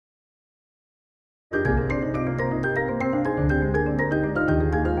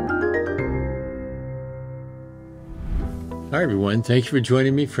Hi everyone, thank you for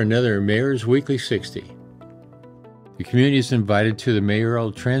joining me for another Mayor's Weekly 60. The community is invited to the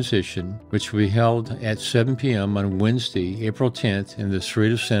mayoral transition, which will be held at 7 p.m. on Wednesday, April 10th in the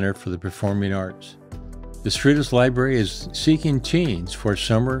Cerritos Center for the Performing Arts. The Cerritos Library is seeking teens for a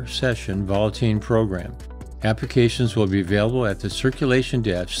summer session volunteering program. Applications will be available at the circulation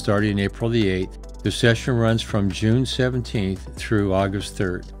desk starting April the 8th. The session runs from June 17th through August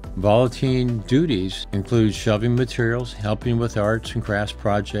 3rd. Volunteering duties include shelving materials, helping with arts and crafts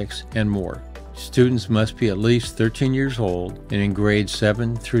projects, and more. Students must be at least 13 years old and in grades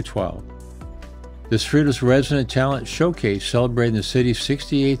 7 through 12. The Cerritos Resident Talent Showcase celebrating the city's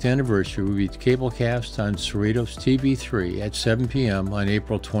 68th anniversary will be cablecast on Cerritos TV3 at 7 p.m. on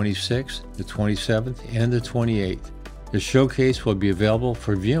April 26th, the 27th, and the 28th. The showcase will be available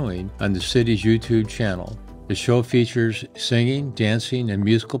for viewing on the city's YouTube channel. The show features singing, dancing, and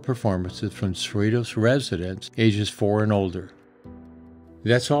musical performances from Cerritos residents ages 4 and older.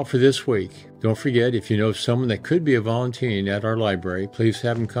 That's all for this week. Don't forget, if you know of someone that could be volunteering at our library, please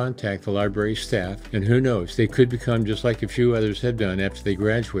have them contact the library staff, and who knows, they could become just like a few others have done after they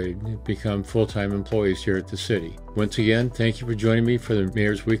graduated and become full-time employees here at the city. Once again, thank you for joining me for the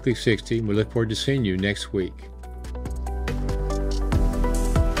Mayor's Weekly 60. We look forward to seeing you next week.